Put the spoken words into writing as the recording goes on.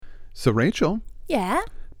So, Rachel, Yeah?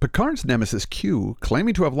 Picard's nemesis Q,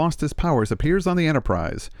 claiming to have lost his powers, appears on the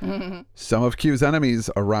Enterprise. Some of Q's enemies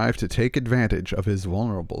arrive to take advantage of his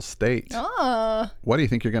vulnerable state. Oh. What do you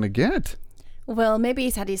think you're going to get? Well, maybe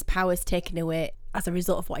he's had his powers taken away as a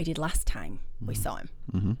result of what he did last time we saw him.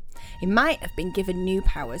 Mm-hmm. He might have been given new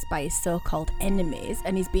powers by his so-called enemies,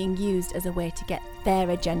 and he's being used as a way to get their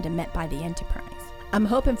agenda met by the Enterprise. I'm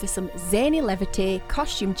hoping for some zany levity,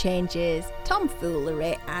 costume changes,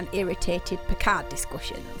 tomfoolery, and irritated Picard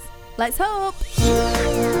discussions. Let's hope!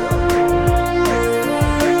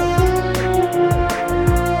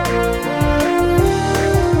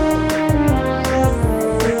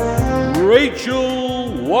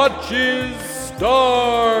 Rachel watches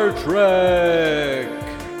Star Trek.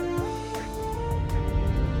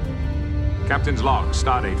 Captain's log,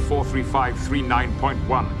 stardate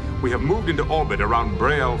 43539.1. We have moved into orbit around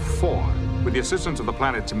Braille 4. With the assistance of the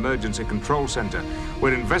planet's emergency control center,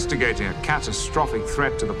 we're investigating a catastrophic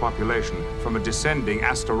threat to the population from a descending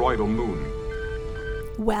asteroidal moon.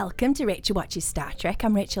 Welcome to Rachel Watches Star Trek.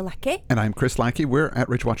 I'm Rachel Lackey. And I'm Chris Lackey. We're at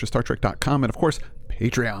RachelWatchesStarTrek.com and, of course,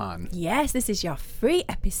 Patreon. Yes, this is your free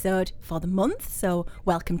episode for the month, so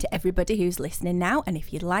welcome to everybody who's listening now. And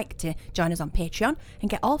if you'd like to join us on Patreon and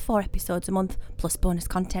get all 4 episodes a month, plus bonus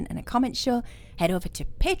content and a comment show, head over to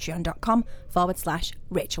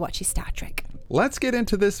patreon.com/Rachel Watches Star Trek. Let's get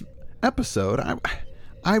into this episode.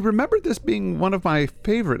 I remember this being one of my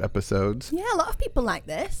favorite episodes, Yeah, a lot of people like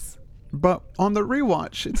this. but on the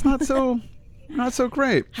rewatch, it's not so not so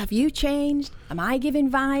great. Have you changed? Am I giving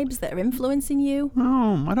vibes that are influencing you?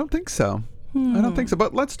 Oh, I don't think so. I don't think so.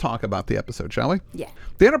 But let's talk about the episode, shall we? Yeah.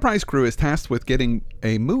 The Enterprise crew is tasked with getting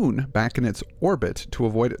a moon back in its orbit to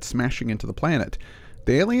avoid it smashing into the planet.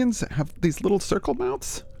 The aliens have these little circle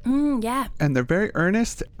mouths, Yeah. and they're very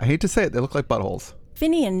earnest. I hate to say it, they look like buttholes.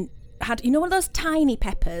 Finian had, you know, one of those tiny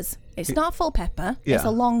peppers? It's not a full pepper. Yeah. It's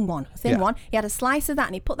a long one, a thin Yeah. one. He had a slice of that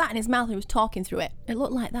and he put that in his mouth and he was talking through it. It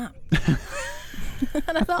looked like that.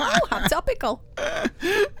 And I thought, oh, how topical. I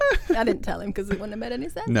didn't tell him because it wouldn't have made any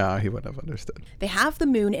sense. No, he wouldn't have understood. They have the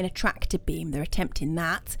moon in a tractor beam. They're attempting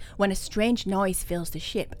that when a strange noise fills the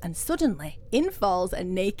ship and suddenly in falls a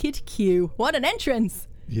naked Q. What an entrance.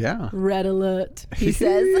 Yeah. Red alert, he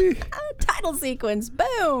says. Title sequence,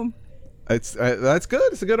 boom. It's that's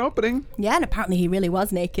good. It's a good opening. Yeah, and apparently he really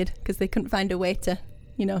was naked because they couldn't find a way to,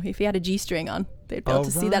 you know, if he had a G-string on, they'd be able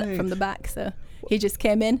to see that right. from the back. So he just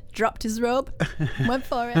came in, dropped his robe, went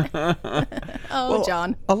for it. Well,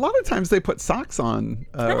 John. A lot of times they put socks on.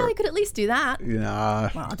 I know he could at least do that. Yeah.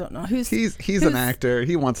 Well, I don't know. Who's He's an actor.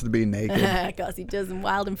 He wants to be naked. Because he does them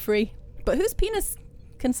wild and free. But whose penis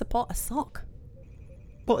can support a sock?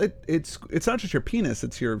 Well, it's not just your penis;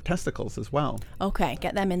 it's your testicles as well. Okay,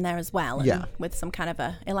 get them in there as well. And Yeah. with some kind of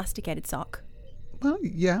a elasticated sock. Well,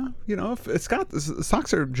 yeah, you know, if it's got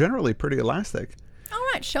socks are generally pretty elastic. All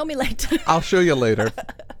right, show me later. I'll show you later.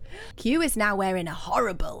 Q is now wearing a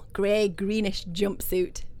horrible grey-greenish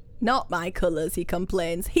jumpsuit. Not my colours, he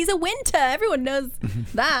complains. He's a winter, everyone knows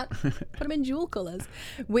that. Put him in jewel colours.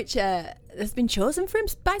 Which has been chosen for him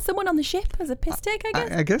by someone on the ship as a piss take, I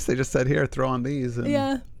guess. I guess they just said, here, throw on these. And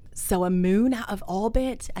Yeah. So a moon out of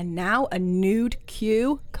orbit and now a nude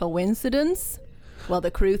Q. Coincidence? Well,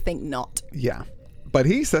 the crew think not. Yeah. But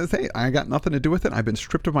he says, hey, I got nothing to do with it. I've been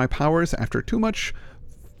stripped of my powers after too much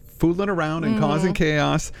fooling around and causing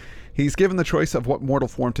chaos. He's given the choice of what mortal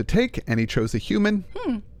form to take, and he chose a human.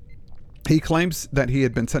 He claims that he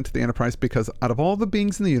had been sent to the Enterprise because out of all the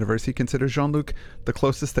beings in the universe, he considers Jean-Luc the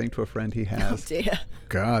closest thing to a friend he Oh, has. dear.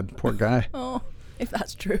 God, poor guy. Oh, if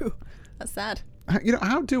that's true. That's sad. You know,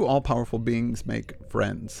 how do all-powerful beings make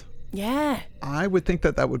friends? Yeah. I would think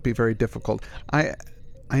that would be very difficult. I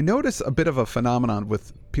notice a bit of a phenomenon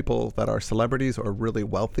with people that are celebrities or really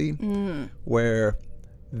wealthy, where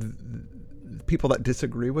people that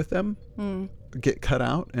disagree with them get cut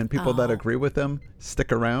out, and people that agree with them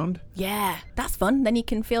stick around. Yeah. That's fun. Then you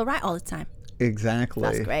can feel right all the time. Exactly.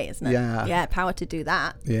 That's great, isn't it? Yeah. Yeah, power to do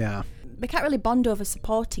that. Yeah. We can't really bond over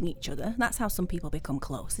supporting each other. That's how some people become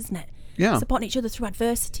close, isn't it? Yeah. Supporting each other through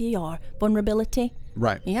adversity or vulnerability.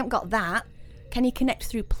 Right. You haven't got that. Can you connect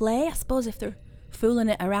through play? I suppose if they're fooling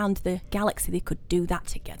it around the galaxy, they could do that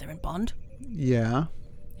together and bond. Yeah.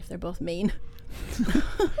 If they're both mean.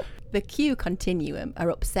 The Q Continuum are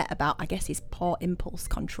upset about, I guess, his poor impulse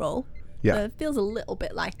control. Yeah. Feels a little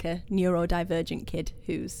bit like a neurodivergent kid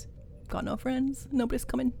who's got no friends. Nobody's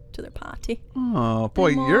coming to their party. Oh,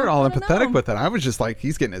 boy, Anymore. you're all I don't empathetic know. with it. I was just like,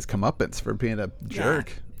 he's getting his comeuppance for being a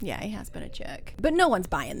jerk. Yeah, he has been a jerk. But no one's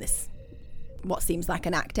buying this. What seems like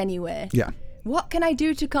an act anyway. Yeah. What can I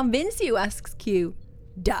do to convince you? Asks Q.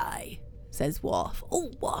 Die. says Worf.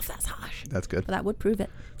 Oh, Worf, that's harsh. That's good. But that would prove it,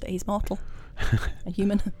 that he's mortal. A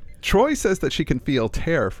human. Troi says that she can feel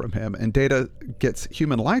terror from him, and Data gets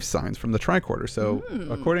human life signs from the tricorder. So,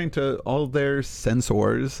 according to all their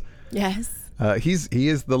sensors, Yes. he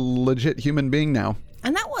is the legit human being now.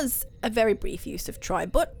 And that was a very brief use of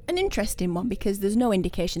Troi, but an interesting one because there's no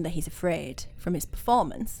indication that he's afraid from his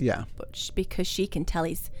performance. Yeah. But because she can tell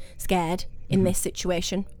he's scared in this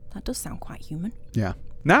situation, that does sound quite human. Yeah.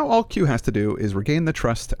 Now all Q has to do is regain the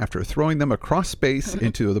trust after throwing them across space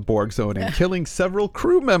into the Borg zone and killing several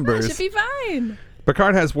crew members. That should be fine.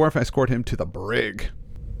 Picard has Worf escort him to the brig.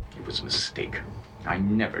 It was a mistake. I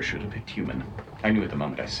never should have picked human. I knew it the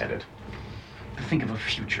moment I said it. To think of a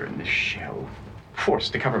future in this shell.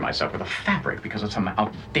 Forced to cover myself with a fabric because of some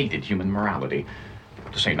outdated human morality.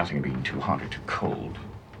 To say nothing of being too hot or too cold.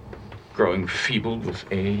 Growing feeble with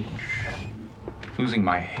age. Losing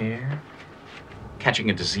my hair.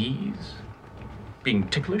 Catching a disease. Being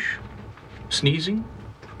ticklish. Sneezing.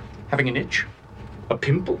 Having an itch. A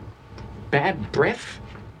pimple. Bad breath.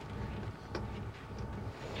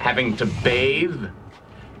 Having to bathe.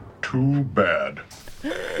 Too bad.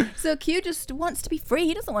 So Q just wants to be free.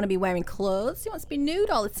 He doesn't want to be wearing clothes. He wants to be nude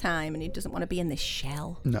all the time, and he doesn't want to be in this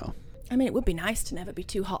shell. No. I mean, it would be nice to never be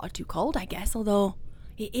too hot or too cold, I guess, although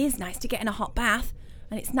it is nice to get in a hot bath,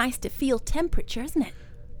 and it's nice to feel temperature, isn't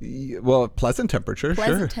it? Well, pleasant temperature,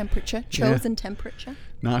 Pleasant sure. temperature, chosen temperature.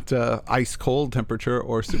 Not ice cold temperature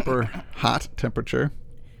or super hot temperature.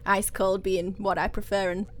 Ice cold being what I prefer,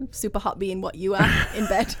 and super hot being what you are in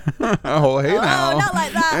bed. Oh, hey now. Oh, not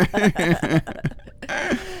like that.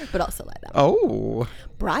 But also like that. Oh.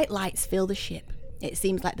 Bright lights fill the ship. It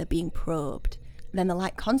seems like they're being probed. Then the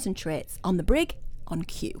light concentrates on the brig, on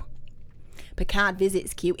Q. Picard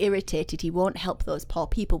visits Q, irritated he won't help those poor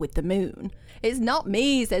people with the moon. It's not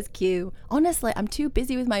me, says Q. Honestly, I'm too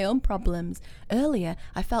busy with my own problems. Earlier,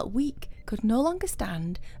 I felt weak, could no longer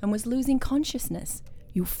stand, and was losing consciousness.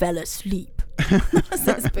 You fell asleep,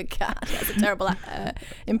 says Picard. That's a terrible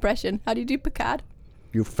impression. How do you do Picard?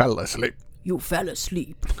 You fell asleep. You fell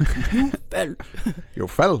asleep. You fell. You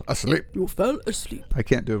fell asleep. You fell asleep. I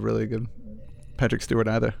can't do a really good Patrick Stewart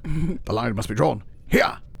either. The line must be drawn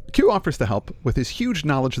here. Q offers to help with his huge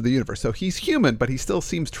knowledge of the universe. So he's human, but he still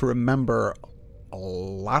seems to remember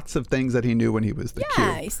lots of things that he knew when he was the Q.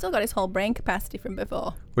 Yeah, he's still got his whole brain capacity from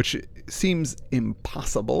before. Which seems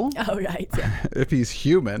impossible. Oh, right, yeah. If he's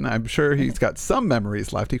human, I'm sure he's got some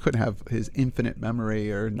memories left. He couldn't have his infinite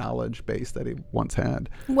memory or knowledge base that he once had.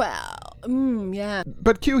 Well, yeah.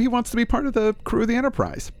 But Q, he wants to be part of the crew of the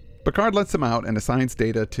Enterprise. Picard lets him out and assigns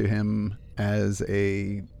Data to him as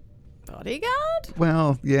a... Bodyguard?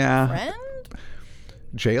 Well, yeah. Friend?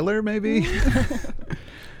 Jailer, maybe?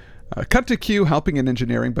 Cut to Q helping in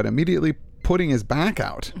engineering, but immediately putting his back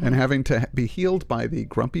out and having to be healed by the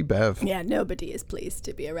grumpy Bev. Yeah, nobody is pleased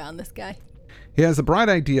to be around this guy. He has a bright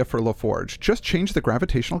idea for LaForge. Just change the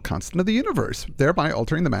gravitational constant of the universe, thereby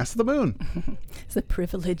altering the mass of the moon. It's a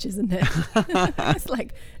privilege, isn't it? It's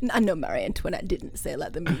like, I know Marie Antoinette didn't say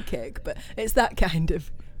let them eat cake, but it's that kind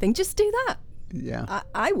of thing. Just do that. Yeah.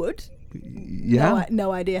 I would. Yeah.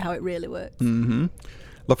 No idea how it really works. Mm-hmm.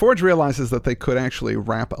 LaForge realizes that they could actually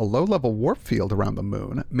wrap a low-level warp field around the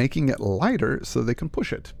moon, making it lighter so they can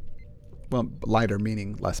push it. Well, lighter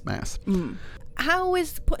meaning less mass. How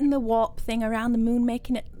is putting the warp thing around the moon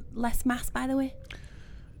making it less mass, by the way?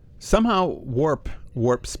 Somehow warp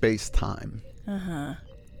space-time. Uh-huh.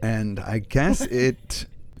 And I guess it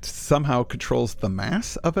somehow controls the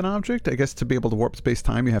mass of an object. I guess to be able to warp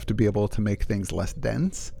space-time, you have to be able to make things less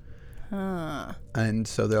dense. Huh. And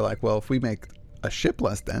so they're like, well, if we make a ship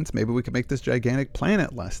less dense, maybe we can make this gigantic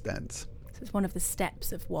planet less dense. So it's one of the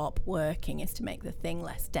steps of warp working is to make the thing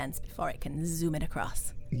less dense before it can zoom it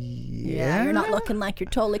across. Yeah. You're not looking like you're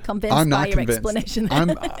totally convinced I'm by not your convinced. explanation.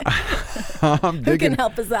 I'm Who digging. can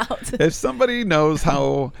help us out? If somebody knows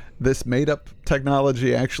how this made-up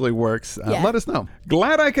technology actually works, Yeah. let us know.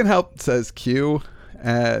 Glad I can help, says Q.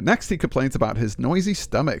 Next, he complains about his noisy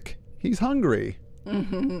stomach. He's hungry.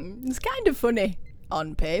 Mm-hmm. It's kind of funny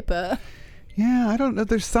on paper. Yeah, I don't know.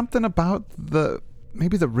 There's something about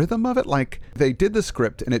maybe the rhythm of it. Like, they did the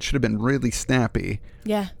script, and it should have been really snappy.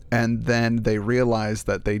 Yeah. And then they realized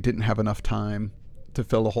that they didn't have enough time to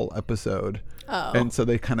fill a whole episode. Oh. And so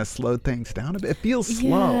they kind of slowed things down a bit. It feels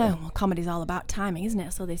slow. Yeah, well, comedy's all about timing, isn't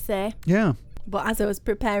it? So they say. Yeah. But as I was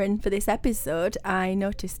preparing for this episode, I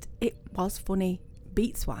noticed it was funny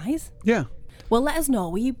beats-wise. Yeah. Well, let us know.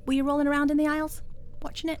 Were you rolling around in the aisles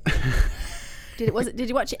watching it? Did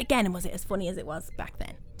you watch it again, and was it as funny as it was back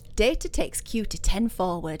then? Data takes Q to 10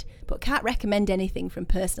 forward, but can't recommend anything from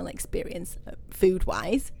personal experience,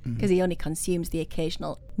 food-wise, because he only consumes the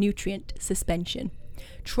occasional nutrient suspension.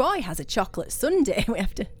 Troy has a chocolate sundae we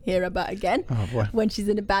have to hear about again. Oh, boy. When she's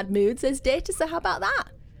in a bad mood, says Data, so how about that?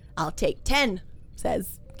 I'll take 10,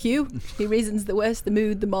 says Q. He reasons the worse the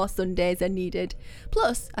mood, the more sundaes are needed.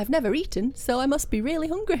 Plus, I've never eaten, so I must be really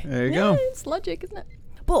hungry. There you go. It's logic, isn't it?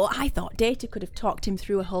 But I thought Data could have talked him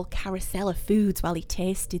through a whole carousel of foods while he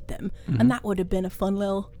tasted them, and that would have been a fun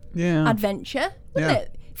little adventure, wouldn't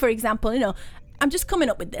it? For example, I'm just coming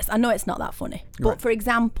up with this. I know it's not that funny, but Right. for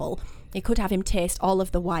example, he could have him taste all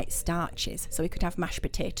of the white starches. So he could have mashed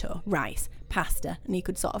potato, rice, pasta, and he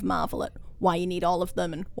could sort of marvel at why you need all of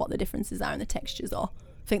them and what the differences are in the textures, or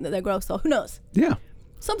think that they're gross, or who knows? Yeah.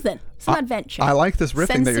 Some adventure. I like this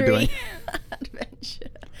riffing that you're doing. Sensory adventure.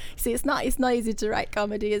 See, it's not easy to write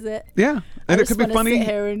comedy, is it? Yeah. I And it just could be wanna funny sit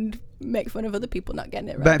here and make fun of other people not getting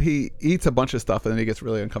it right. that he eats a bunch of stuff and then he gets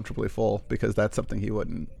really uncomfortably full because that's something he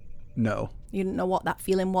wouldn't know. You didn't know what that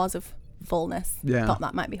feeling was of fullness. Yeah. Thought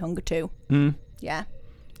that might be hunger too. Yeah.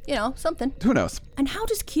 Something. Who knows? And how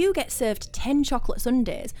does Q get served 10 chocolate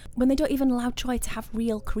sundaes when they don't even allow Troy to have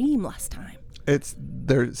real cream last time?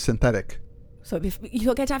 They're synthetic. So you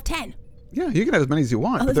don't get to have 10. Yeah, you can have as many as you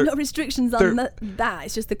want. Oh, but there's they're- no restrictions on that.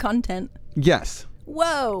 It's just the content. Yes.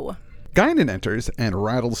 Whoa. Guinan enters and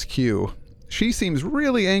rattles Q. She seems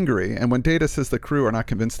really angry, and when Data says the crew are not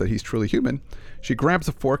convinced that he's truly human, she grabs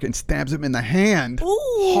a fork and stabs him in the hand.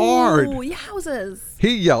 Ooh, hard. Yowzers.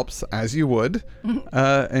 He yelps, as you would,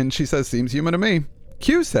 and she says, seems human to me.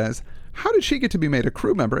 Q says, how did she get to be made a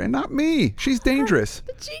crew member and not me? She's dangerous.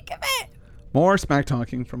 The cheek of it. More smack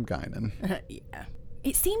talking from Guinan. Yeah.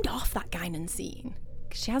 It seemed off, that Guinan scene.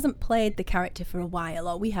 'Cause she hasn't played the character for a while,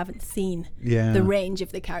 or we haven't seen the range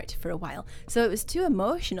of the character for a while. So it was too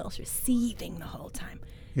emotional. She was seething the whole time.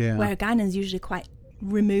 Yeah. Where Guinan's usually quite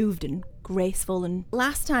removed and graceful. And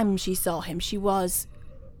last time she saw him, she was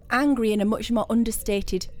angry in a much more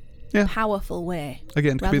understated, powerful way.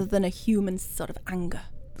 Again, rather than a human sort of anger.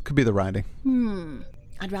 Could be the writing.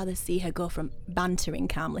 I'd rather see her go from bantering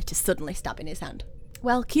calmly to suddenly stabbing his hand.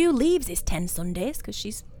 Well, Q leaves his 10 Sundays because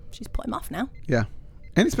she's put him off now. Yeah.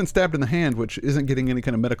 And he's been stabbed in the hand, which isn't getting any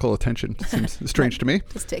kind of medical attention. Seems strange to me.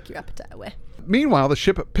 Just take your appetite away. Meanwhile, the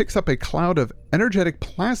ship picks up a cloud of energetic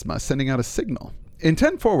plasma, sending out a signal. In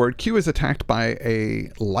 10 forward, Q is attacked by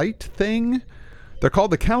a light thing. They're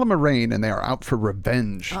called the Calamarain, and they are out for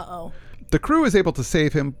revenge. Uh-oh. The crew is able to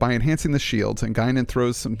save him by enhancing the shields, and Guinan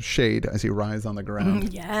throws some shade as he writhes on the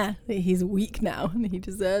ground. Yeah, he's weak now, and he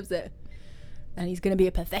deserves it. And he's going to be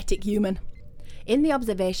a pathetic human. In the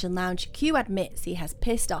observation lounge, Q admits he has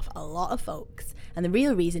pissed off a lot of folks, and the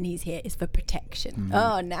real reason he's here is for protection.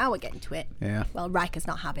 Oh, now we're getting to it. Yeah. Well, Riker's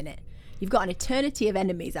not having it. You've got an eternity of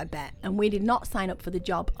enemies, I bet, and we did not sign up for the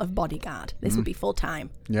job of bodyguard. This would be full time.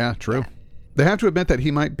 Yeah, true. Yeah. They have to admit that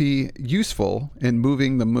he might be useful in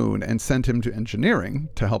moving the moon and send him to engineering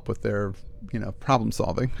to help with their, problem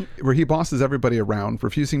solving, where he bosses everybody around,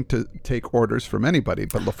 refusing to take orders from anybody.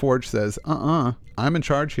 But LaForge says, I'm in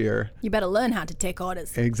charge here. You better learn how to take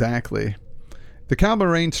orders. Exactly. The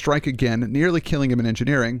Calamarain strike again, nearly killing him in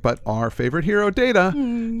engineering, but our favorite hero, Data,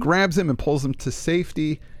 grabs him and pulls him to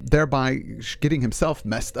safety, thereby getting himself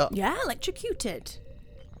messed up. Yeah, electrocuted.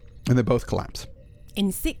 And they both collapse.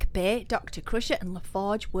 In sick bay, Dr. Crusher and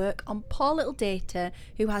LaForge work on poor little Data,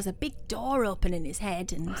 who has a big door open in his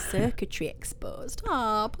head and circuitry exposed.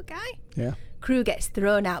 Aw, poor guy. Yeah. Crew gets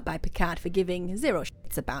thrown out by Picard for giving zero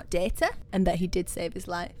shits about Data and that he did save his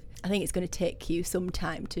life. I think it's going to take Q some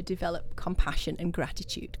time to develop compassion and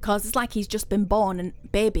gratitude, because it's like he's just been born, and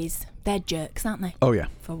babies, they're jerks, aren't they? Oh, yeah.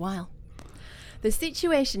 For a while. The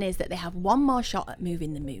situation is that they have one more shot at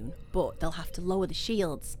moving the moon, but they'll have to lower the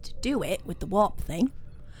shields to do it with the warp thing,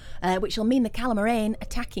 which will mean the Calamarain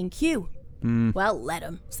attacking Q. Well, let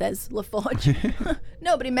him, says LaForge.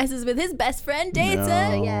 Nobody messes with his best friend,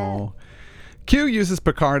 Data. No. Yeah. Q uses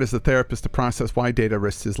Picard as the therapist to process why Data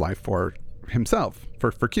risks his life for himself,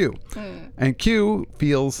 for Q. And Q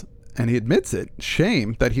feels, and he admits it,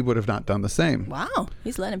 shame that he would have not done the same. Wow,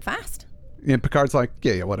 he's learning fast. And Picard's like,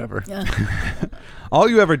 yeah, whatever. Yeah. All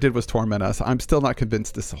you ever did was torment us. I'm still not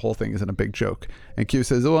convinced this whole thing isn't a big joke. And Q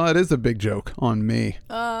says, well, it is a big joke on me.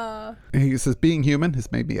 And he says, being human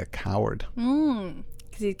has made me a coward. Because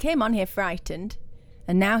he came on here frightened,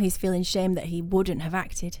 and now he's feeling shame that he wouldn't have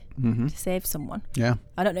acted to save someone. Yeah.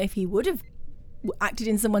 I don't know if he would have acted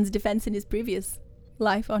in someone's defense in his previous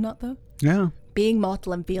life or not, though. Yeah. Being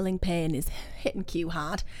mortal and feeling pain is hitting Q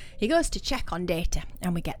hard. He goes to check on Data,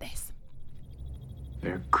 and we get this.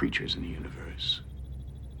 There are creatures in the universe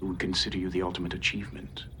who would consider you the ultimate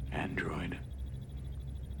achievement, android.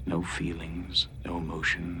 No feelings, no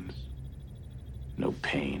emotions, no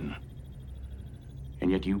pain.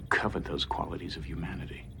 And yet you covet those qualities of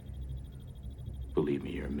humanity. Believe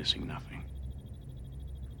me, you're missing nothing.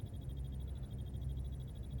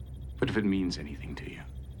 But if it means anything to you,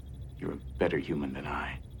 you're a better human than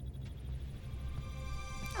I.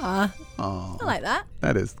 Ah, Oh, I like that.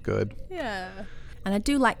 that is good. Yeah. And I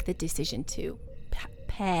do like the decision to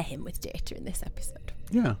pair him with Data in this episode.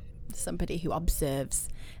 Yeah. Somebody who observes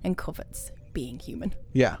and covets being human.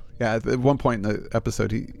 Yeah. At one point in the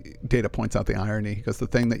episode, Data points out the irony. He goes, the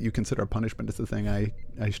thing that you consider a punishment is the thing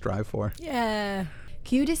I strive for. Yeah.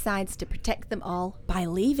 Q decides to protect them all by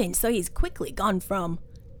leaving, so he's quickly gone from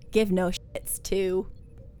give no shits to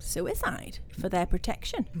suicide for their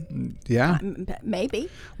protection. Yeah. Maybe.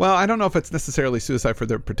 Well, I don't know if it's necessarily suicide for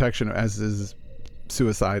their protection, as is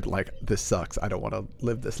suicide like, this sucks. I don't want to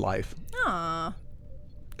live this life. Aw.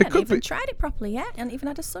 It Haven't could even be. tried it properly yet. Haven't even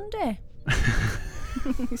had a Sunday.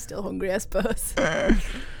 He's still hungry, I suppose.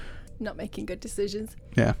 Not making good decisions.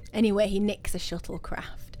 Yeah. Anyway, he nicks a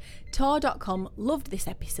shuttlecraft. Tor.com loved this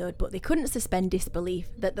episode, but they couldn't suspend disbelief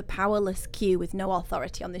that the powerless Q with no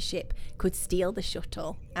authority on the ship could steal the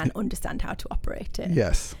shuttle and understand how to operate it.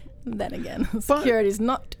 Yes. Then again, security's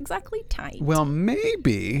not exactly tight. Well,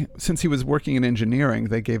 maybe since he was working in engineering,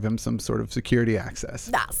 they gave him some sort of security access.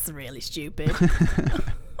 That's really stupid.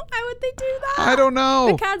 Why would they do that? I don't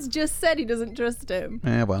know. Picard's just said he doesn't trust him.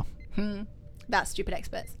 Well. That's stupid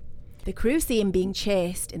experts. The crew see him being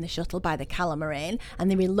chased in the shuttle by the Calamarain, and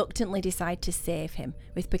they reluctantly decide to save him,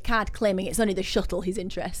 with Picard claiming it's only the shuttle he's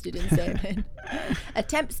interested in saving.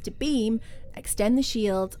 Attempts to beam, extend the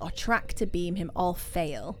shields, or track to beam him all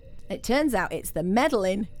fail. It turns out it's the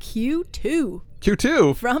meddling Q2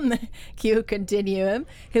 Q2. from the Q Continuum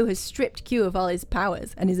who has stripped Q of all his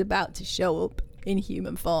powers and is about to show up in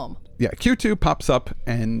human form. Yeah, Q2 pops up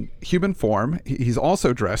in human form. He's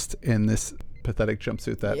also dressed in this pathetic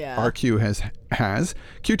jumpsuit that RQ has.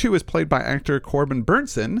 Q2 is played by actor Corbin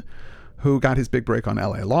Burnson, who got his big break on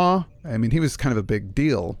LA Law. I mean, he was kind of a big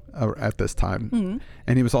deal at this time. Mm-hmm.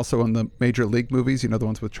 And he was also in the Major League movies, you know, the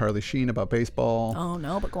ones with Charlie Sheen about baseball. Oh,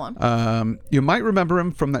 no, but go on. You might remember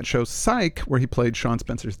him from that show Psych, where he played Sean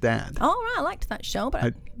Spencer's dad. Oh, right, I liked that show, but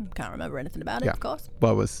I can't remember anything about it, of course.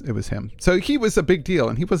 Well, it was him. So he was a big deal,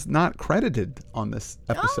 and he was not credited on this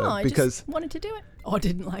episode I because just wanted to do it. Or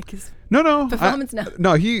didn't like his no performance.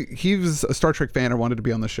 No, he was a Star Trek fan or wanted to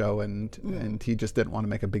be on the show, and he just didn't want to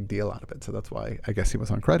make a big deal out of it. So that's why I guess he was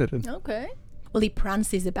uncredited. Okay. Well, he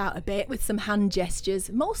prances about a bit with some hand gestures,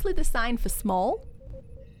 mostly the sign for small.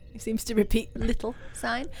 He seems to repeat little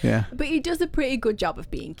sign. Yeah. But he does a pretty good job of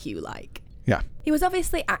being Q-like. Yeah. He was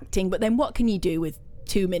obviously acting, but then what can you do with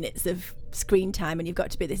 2 minutes of screen time and you've got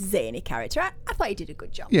to be this zany character? I thought he did a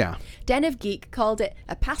good job. Yeah. Den of Geek called it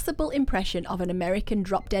a passable impression of an American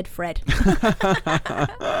Drop-Dead Fred.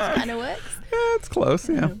 Kind of works. Yeah, it's close.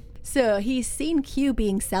 Yeah. So he's seen Q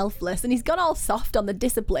being selfless and he's gone all soft on the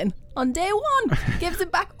discipline on day one. Gives him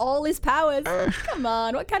back all his powers. Come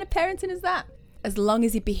on, what kind of parenting is that? As long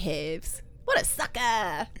as he behaves. What a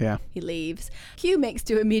sucker! Yeah. He leaves. Q makes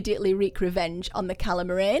to immediately wreak revenge on the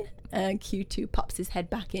Calamarain. And Q2 pops his head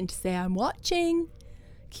back in to say, I'm watching.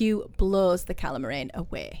 Q blows the Calamarain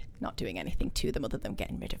away, not doing anything to them other than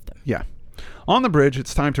getting rid of them. Yeah. On the bridge,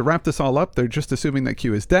 it's time to wrap this all up. They're just assuming that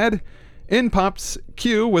Q is dead. In pops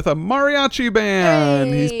Q with a mariachi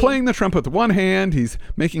band. Hey. He's playing the trumpet with one hand. He's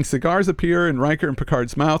making cigars appear in Riker and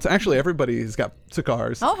Picard's mouths. Actually, everybody has got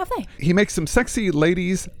cigars. Oh, have they? He makes some sexy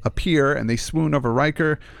ladies appear, and they swoon over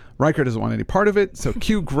Riker. Riker doesn't want any part of it, so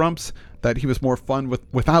Q grumps that he was more fun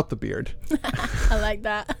without the beard. I like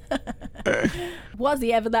that. Was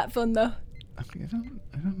he ever that fun, though? I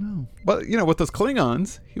don't know. Well, you know, with those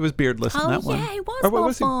Klingons, he was beardless in that one. Yeah, he was Or more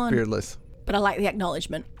was fun. he beardless? But I like the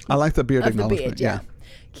acknowledgement. I like the beard Of the acknowledgement. beard, yeah.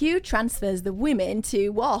 Q transfers the women to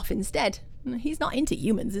Worf instead. He's not into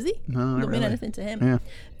humans, is he? No, not Don't mean really. anything to him. Yeah.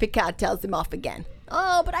 Picard tells him off again.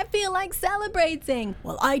 Oh, but I feel like celebrating.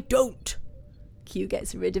 Well, I don't. Q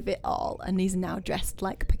gets rid of it all, and he's now dressed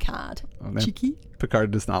like Picard. Oh, man. Cheeky. Picard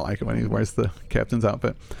does not like it when he wears the captain's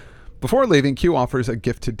outfit. Before leaving, Q offers a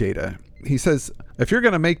gift to Data. He says, if you're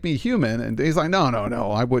going to make me human, and he's like, no,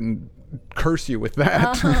 I wouldn't curse you with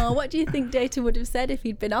that. What do you think Data would have said if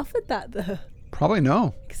he'd been offered that, though? Probably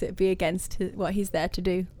no. Because it'd be against what he's there to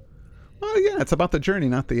do. Well, yeah, it's about the journey,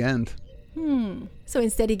 not the end. So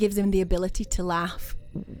instead he gives him the ability to laugh.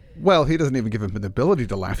 Well, he doesn't even give him the ability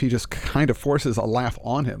to laugh. He just kind of forces a laugh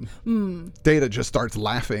on him. Data just starts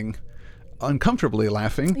laughing, uncomfortably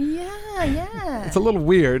laughing. Yeah. It's a little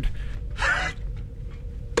weird.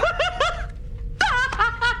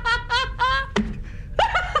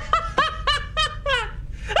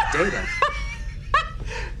 Data.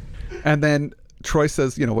 And then Troy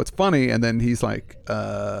says, what's funny? And then he's like,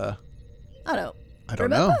 I don't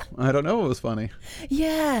know. I don't know what was funny.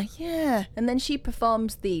 Yeah. And then she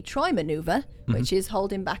performs the Troy maneuver, which is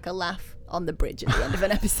holding back a laugh on the bridge at the end of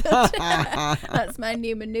an episode. That's my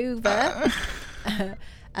new maneuver.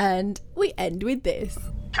 And we end with this.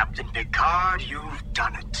 Captain Picard, you've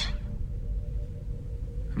done it.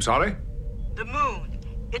 I'm sorry? The moon.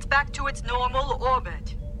 It's back to its normal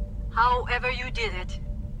orbit. However you did it,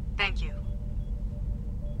 thank you.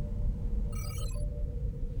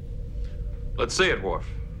 Let's see it, Worf.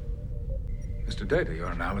 Mr. Data,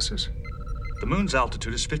 your analysis. The moon's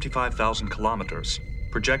altitude is 55,000 kilometers.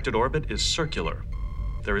 Projected orbit is circular.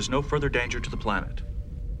 There is no further danger to the planet.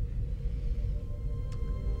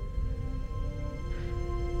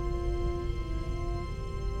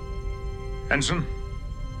 Ensign,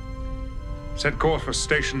 set course for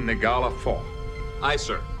Station Nagala 4. Aye,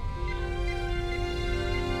 sir.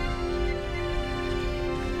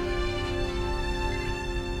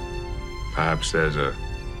 Perhaps there's a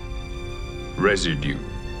residue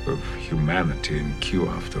of humanity in Q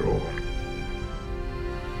after all.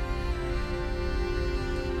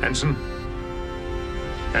 Ensign?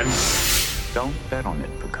 Don't bet on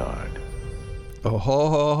it, Picard. Oh, ho,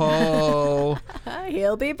 ho, ho.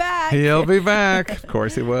 He'll be back. He'll be back. Of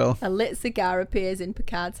course he will. A lit cigar appears in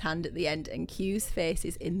Picard's hand at the end, and Q's face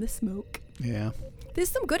is in the smoke. Yeah. There's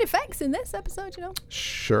some good effects in this episode,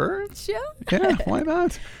 Sure. Sure. Yeah, why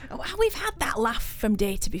not? Well, we've had that laugh from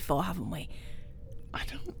Data before, haven't we? I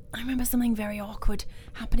remember something very awkward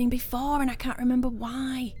happening before, and I can't remember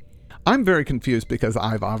why. I'm very confused because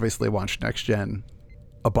I've obviously watched Next Gen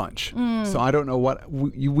a bunch. So I don't know what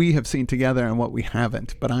we have seen together and what we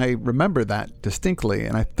haven't. But I remember that distinctly,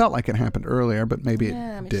 and I felt like it happened earlier, but maybe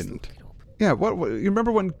it didn't. Yeah, what you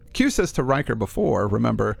remember when Q says to Riker before,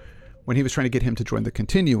 remember, when he was trying to get him to join the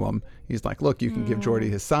Continuum, he's like, look, you can give Geordi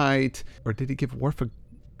his sight. Or did he give Worf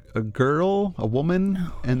a girl, a woman?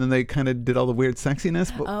 No. And then they kind of did all the weird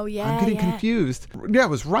sexiness. But I'm getting confused. Yeah, it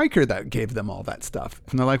was Riker that gave them all that stuff.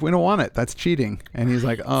 And they're like, we don't want it. That's cheating. And he's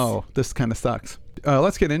like, oh, this kind of sucks.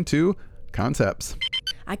 Let's get into concepts.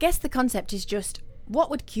 I guess the concept is just, what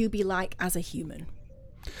would Q be like as a human?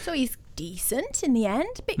 So he's decent in the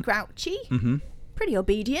end, a bit grouchy, pretty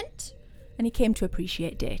obedient, and he came to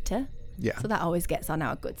appreciate Data. Yeah. So that always gets on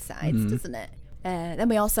our good sides, doesn't it? Then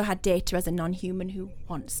we also had Data as a non-human who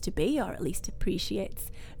wants to be, or at least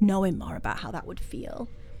appreciates knowing more about how that would feel.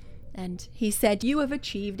 And he said, you have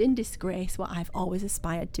achieved in disgrace what I've always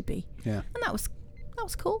aspired to be. Yeah. And that was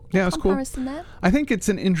cool. Yeah, it was cool. There. I think it's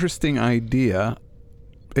an interesting idea.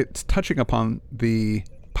 It's touching upon the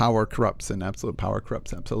power corrupts and absolute power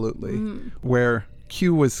corrupts, absolutely. Where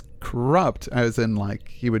Q was corrupt, as in like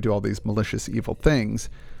he would do all these malicious, evil things.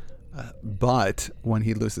 But when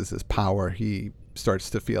he loses his power, he starts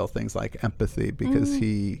to feel things like empathy because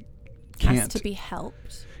he can't. Has to be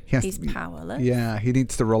helped. He's powerless. Yeah, he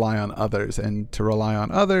needs to rely on others. And to rely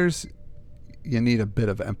on others, you need a bit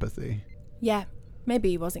of empathy. Yeah. Maybe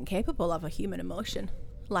he wasn't capable of a human emotion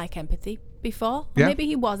like empathy before. Or Yeah. maybe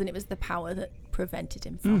he was, and it was the power that prevented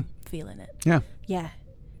him from feeling it. Yeah.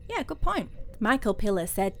 Yeah, good point. Michael Piller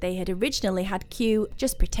said they had originally had Q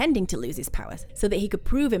just pretending to lose his powers so that he could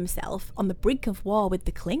prove himself on the brink of war with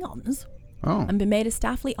the Klingons and be made a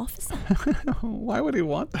Starfleet officer. Why would he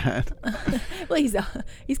want that? Well, he's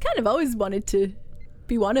kind of always wanted to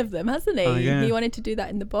be one of them, hasn't he? Yeah. He wanted to do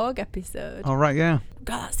that in the Borg episode. All right, yeah.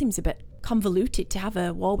 God, that seems a bit convoluted to have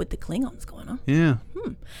a war with the Klingons going on. Yeah.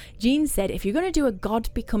 Gene said, if you're going to do a god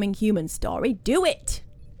becoming human story, do it.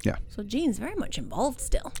 Yeah. So Gene's very much involved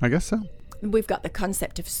still. I guess so. We've got the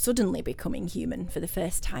concept of suddenly becoming human for the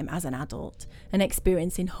first time as an adult and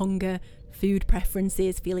experiencing hunger, food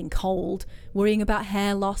preferences, feeling cold, worrying about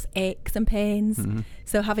hair loss, aches and pains.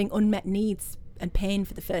 So having unmet needs and pain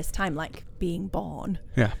for the first time, like being born.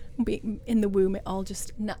 Yeah. Being in the womb, it all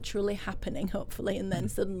just naturally happening, hopefully, and then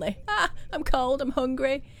suddenly, I'm cold, I'm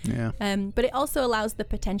hungry. Yeah. But it also allows the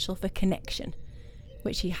potential for connection,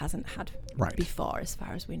 which he hasn't had Right. before, as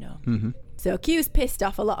far as we know. So Q's pissed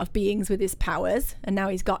off a lot of beings with his powers, and now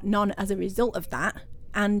he's got none as a result of that,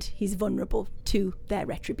 and he's vulnerable to their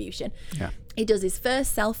retribution. Yeah. He does his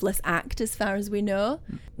first selfless act, as far as we know,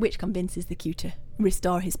 which convinces the Q to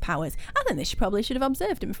restore his powers. I think they probably should have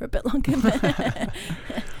observed him for a bit longer.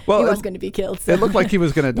 Well, he was going to be killed. So. It looked like he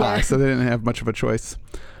was going to die, Yeah. so they didn't have much of a choice.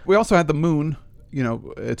 We also had the moon,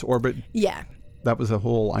 its orbit. Yeah. That was a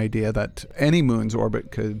whole idea that any moon's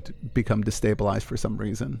orbit could become destabilized for some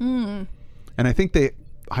reason. And I think they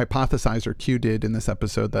hypothesized, or Q did in this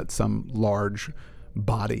episode, that some large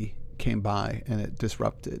body came by and it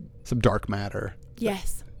disrupted some dark matter.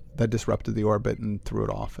 Yes. That disrupted the orbit and threw it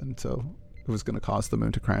off, and so it was going to cause the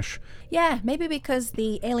moon to crash. Yeah, maybe because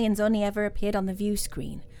the aliens only ever appeared on the view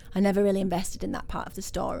screen. I never really invested in that part of the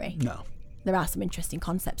story. No. There are some interesting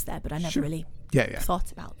concepts there, but I never really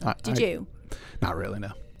thought about them. Did you? Not really,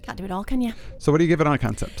 no. Can't do it all, can you? So what do you give it on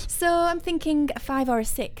concepts? So I'm thinking a 5 or a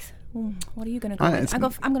 6. What are you going to go with? I'm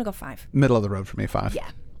going to go 5. Middle of the road for me, 5. Yeah.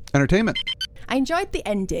 Entertainment. I enjoyed the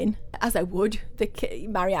ending, as I would, the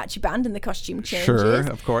mariachi band and the costume changes. Sure,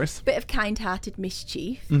 of course. Bit of kind-hearted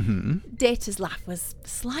mischief. Mm-hmm. Data's laugh was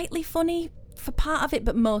slightly funny for part of it,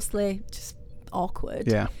 but mostly just awkward.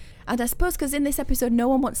 Yeah. And I suppose because in this episode, no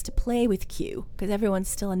one wants to play with Q because everyone's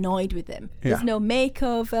still annoyed with him. Yeah. There's no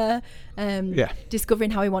makeover,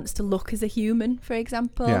 discovering how he wants to look as a human, for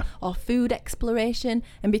example, or food exploration.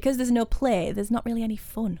 And because there's no play, there's not really any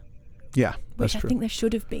fun. Yeah, that's which true. I think there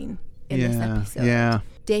should have been in this episode. Yeah.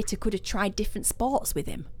 Data could have tried different sports with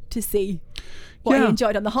him to see what he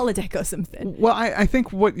enjoyed on the holodeck or something. Well, I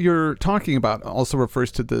think what you're talking about also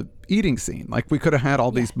refers to the eating scene. Like, we could have had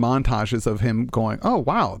all these montages of him going, oh,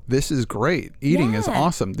 wow, this is great. Eating is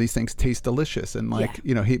awesome. These things taste delicious. And, like,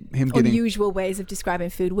 you know, him getting... unusual ways of describing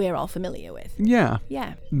food we're all familiar with. Yeah.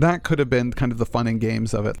 Yeah. That could have been kind of the fun and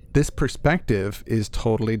games of it. This perspective is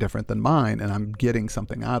totally different than mine, and I'm getting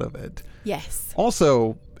something out of it. Yes.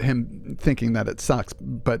 Also, him thinking that it sucks,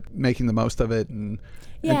 but making the most of it and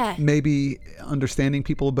maybe understanding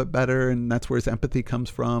people a bit better, and that's where his empathy comes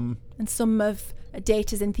from. And some of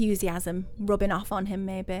Data's enthusiasm rubbing off on him,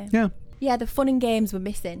 maybe. Yeah. Yeah, the fun and games were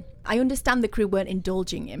missing. I understand the crew weren't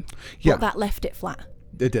indulging him, but that left it flat.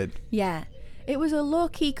 It did. Yeah. It was a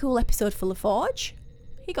low-key cool episode for LaForge.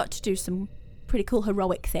 He got to do some pretty cool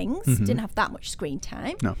heroic things. Mm-hmm. Didn't have that much screen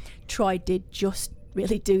time. No. Troy did just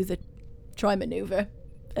really do the Troy maneuver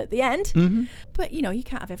at the end. Mm-hmm. But, you know, you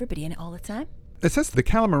can't have everybody in it all the time. It says the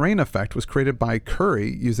Calamarain effect was created by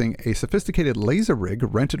Curry using a sophisticated laser rig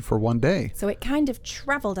rented for one day. So it kind of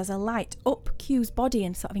travelled as a light up Q's body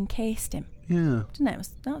and sort of encased him. Yeah. Didn't it?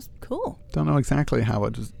 That was cool. Don't know exactly how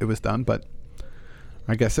it was done, but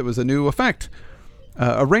I guess it was a new effect.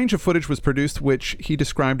 A range of footage was produced, which he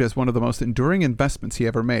described as one of the most enduring investments he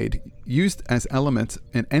ever made, used as elements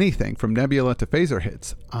in anything from nebula to phaser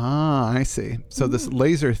hits. Ah, I see. So this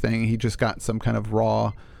laser thing, he just got some kind of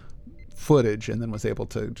raw footage and then was able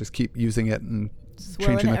to just keep using it and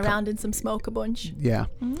swirling it around in some smoke a bunch. Yeah.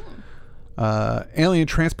 Alien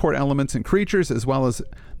transport elements and creatures, as well as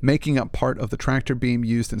making up part of the tractor beam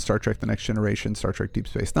used in Star Trek The Next Generation, Star Trek Deep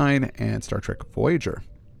Space Nine, and Star Trek Voyager.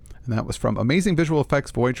 And that was from Amazing Visual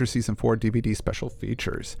Effects Voyager Season 4 DVD Special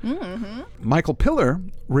Features. Mm-hmm. Michael Piller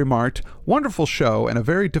remarked, wonderful show and a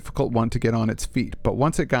very difficult one to get on its feet, but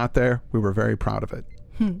once it got there, we were very proud of it.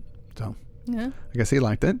 So... yeah. I guess he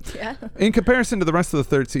liked it. Yeah. In comparison to the rest of the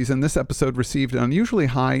third season, this episode received an unusually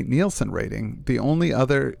high Nielsen rating, the only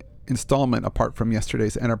other installment apart from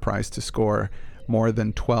yesterday's Enterprise to score more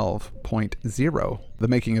than 12.0. The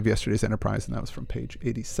Making of Yesterday's Enterprise, and that was from page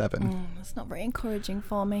 87. That's not very encouraging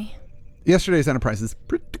for me. Yesterday's Enterprise is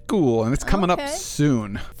pretty cool, and it's coming up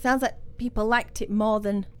soon. Sounds like people liked it more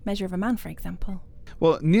than Measure of a Man, for example.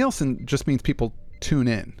 Well, Nielsen just means people tune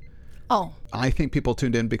in. Oh. I think people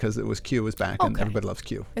tuned in because it was Q was back and everybody loves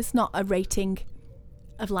Q. It's not a rating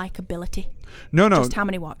of likability. No. Just how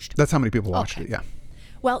many watched. That's how many people watched it, yeah.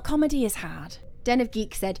 Well, comedy is hard. Den of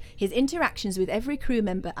Geek said his interactions with every crew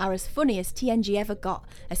member are as funny as TNG ever got,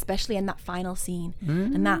 especially in that final scene.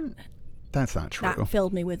 And that's not true. That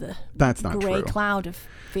filled me with a grey cloud of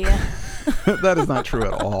fear. That is not true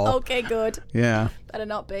at all. Okay, good. Yeah. Better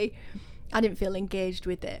not be. I didn't feel engaged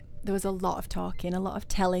with it. There was a lot of talking, a lot of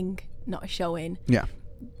telling, not showing. Yeah.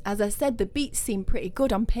 As I said, the beats seemed pretty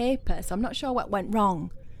good on paper, so I'm not sure what went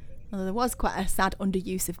wrong. Although there was quite a sad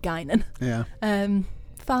underuse of Guinan. Yeah.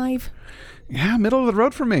 5. Yeah, middle of the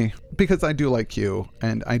road for me. Because I do like Q,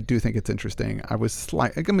 and I do think it's interesting. I'm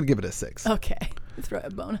going to give it a 6. Okay. Throw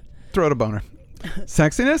it a boner.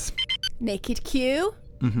 Sexiness? Naked Q.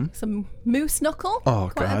 Mm-hmm. Some moose knuckle.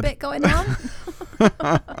 Oh, Quite God. a bit going on.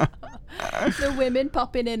 The women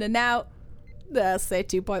popping in and out. I'll say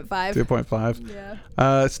 2.5. 2.5.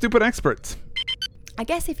 Yeah. Stupid experts. I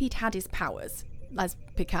guess if he'd had his powers, as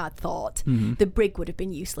Picard thought, the brig would have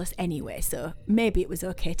been useless anyway, so maybe it was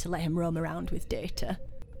okay to let him roam around with Data.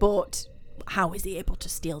 But how is he able to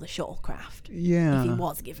steal the shuttlecraft? Yeah. If he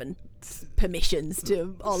was given permissions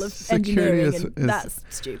to all of engineering, and that's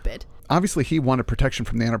stupid. Obviously, he wanted protection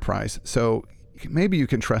from the Enterprise, so maybe you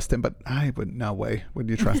can trust him, but I would no way would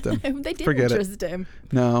you trust him. They didn't Forget trust him.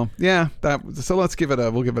 No, yeah, so let's give it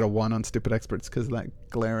we'll give it a 1 on Stupid Experts because of that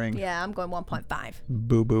glaring Yeah, I'm going 1.5.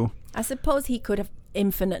 boo-boo. I suppose he could have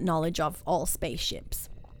infinite knowledge of all spaceships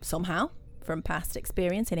somehow from past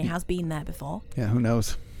experience, and he has been there before. Yeah, who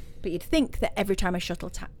knows? But you'd think that every time a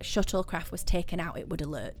shuttlecraft was taken out, it would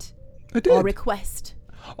alert It did. or request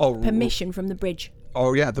permission from the bridge.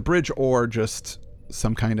 Oh yeah, the bridge, or just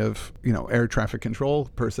some kind of air traffic control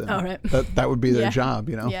person. All right. That would be their Yeah. job.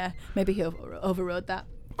 Yeah, maybe he overrode that.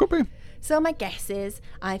 Could be. So my guess is,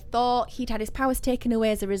 I thought he'd had his powers taken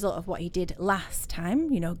away as a result of what he did last time,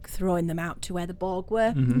 throwing them out to where the Borg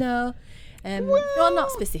were. No. Well,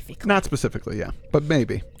 not specifically. Not specifically, yeah, but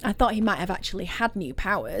maybe. I thought he might have actually had new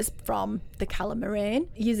powers from the Calamarain,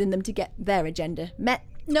 using them to get their agenda met.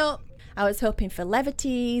 No. I was hoping for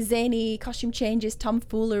levity, zany costume changes,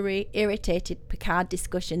 tomfoolery, irritated Picard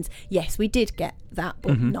discussions. Yes, we did get that,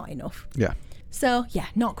 but not enough. Yeah. So, yeah,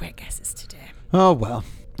 not great guesses today. Oh, well.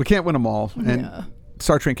 We can't win them all. And No.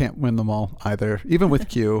 Star Trek can't win them all either, even with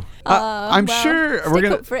Q. I'm sure stick we're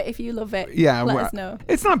going up for it if you love it. Yeah. Let us know.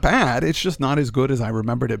 It's not bad. It's just not as good as I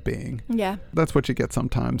remembered it being. Yeah. That's what you get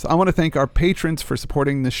sometimes. I want to thank our patrons for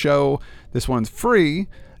supporting the show. This one's free,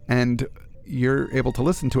 and you're able to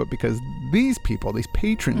listen to it because these people, these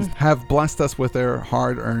patrons, have blessed us with their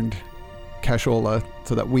hard-earned cashola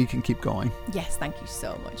so that we can keep going. Yes, thank you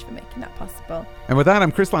so much for making that possible. And with that,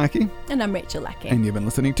 I'm Chris Lackey. And I'm Rachel Lackey. And you've been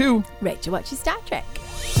listening to Rachel Watches Star Trek.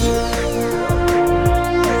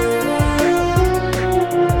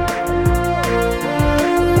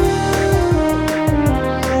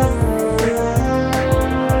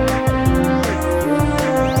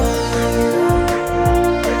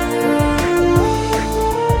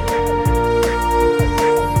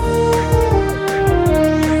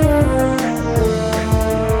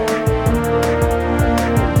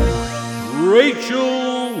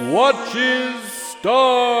 Rachel Watches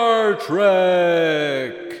Star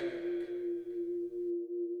Trek.